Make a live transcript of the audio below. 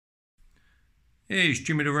Here's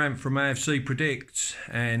Jimmy the Rant from AFCPREDICT,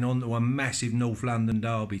 and on to a massive North London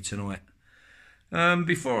derby tonight.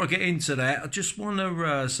 Before I get into that, I just want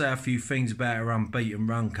to say a few things about our unbeaten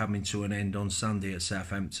run coming to an end on Sunday at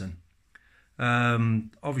Southampton.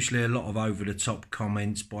 Obviously a lot of over-the-top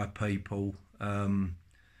comments by people,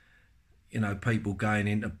 people going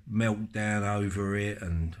into meltdown over it,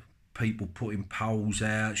 and people putting polls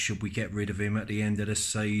out, should we get rid of him at the end of the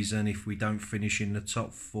season if we don't finish in the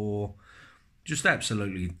top four? Just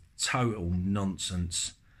absolutely total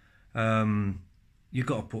nonsense. You've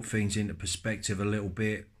got to put things into perspective a little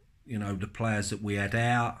bit. You know, the players that we had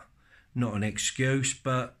out, not an excuse,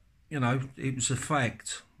 but it was a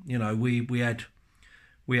fact. We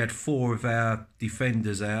had four of our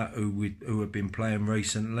defenders out who have been playing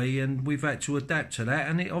recently, and we've had to adapt to that,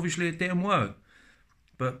 and it didn't work.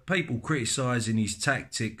 But people criticising his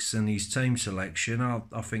tactics and his team selection,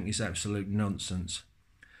 I think is absolute nonsense.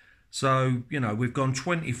 So, we've gone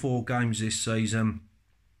 24 games this season.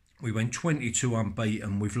 We went 22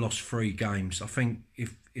 unbeaten. We've lost 3 games. I think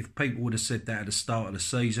if people would have said that at the start of the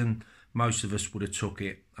season, most of us would have took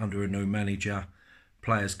it under a new manager,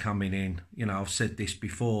 players coming in. I've said this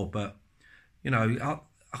before, but, I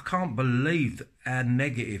can't believe how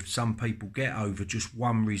negative some people get over just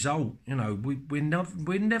one result. We're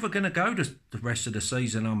never going to go the rest of the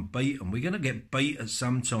season unbeaten. We're going to get beat at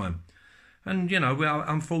some time. And,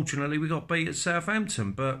 unfortunately, we got beat at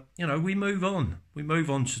Southampton. But, we move on. We move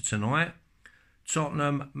on to tonight.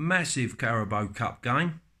 Tottenham, massive Carabao Cup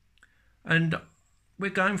game. And we're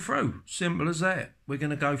going through. Simple as that. We're going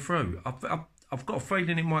to go through. I've got a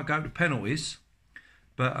feeling it might go to penalties.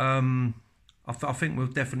 But I think we'll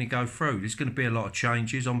definitely go through. There's going to be a lot of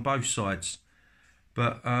changes on both sides.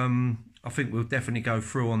 But I think we'll definitely go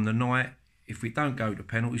through on the night. If we don't go to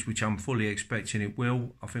penalties, which I'm fully expecting it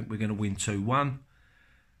will, I think we're going to win 2-1.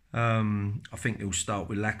 I think he'll start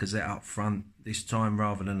with Lacazette up front this time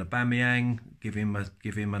rather than Aubameyang. Give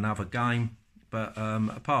him another game. But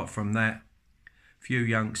apart from that, few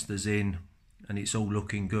youngsters in, and it's all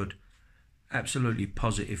looking good. Absolutely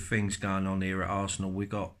positive things going on here at Arsenal. We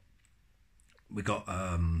got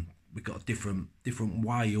a different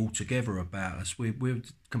way altogether about us. We're a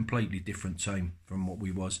completely different team from what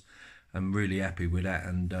we was. I'm really happy with that,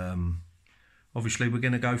 and obviously we're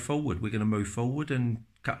going to go forward. We're going to move forward and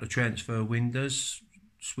cut the transfer windows,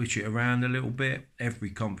 switch it around a little bit. Every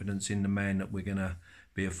confidence in the man that we're going to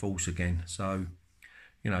be a force again. So,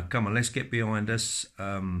 come on, let's get behind us.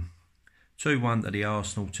 2-1 to the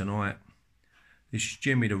Arsenal tonight. This is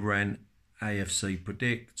Jimmy the Rant,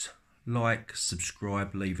 AFCPREDICT. Like,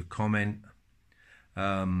 subscribe, leave a comment.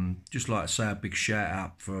 Just like to say a big shout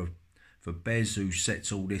out for Bez, who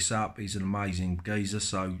sets all this up. He's an amazing geezer,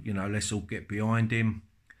 so let's all get behind him.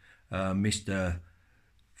 Mr.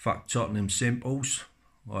 Fuck Tottenham Simples,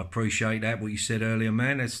 I appreciate that, what you said earlier,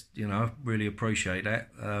 man. That's, really appreciate that.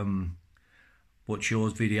 Watch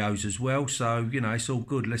your videos as well, so it's all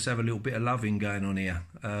good. Let's have a little bit of loving going on here.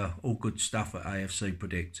 All good stuff at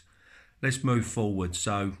AFCPREDICT. Let's move forward.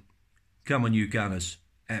 So come on, you Gunners,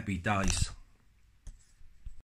 happy days.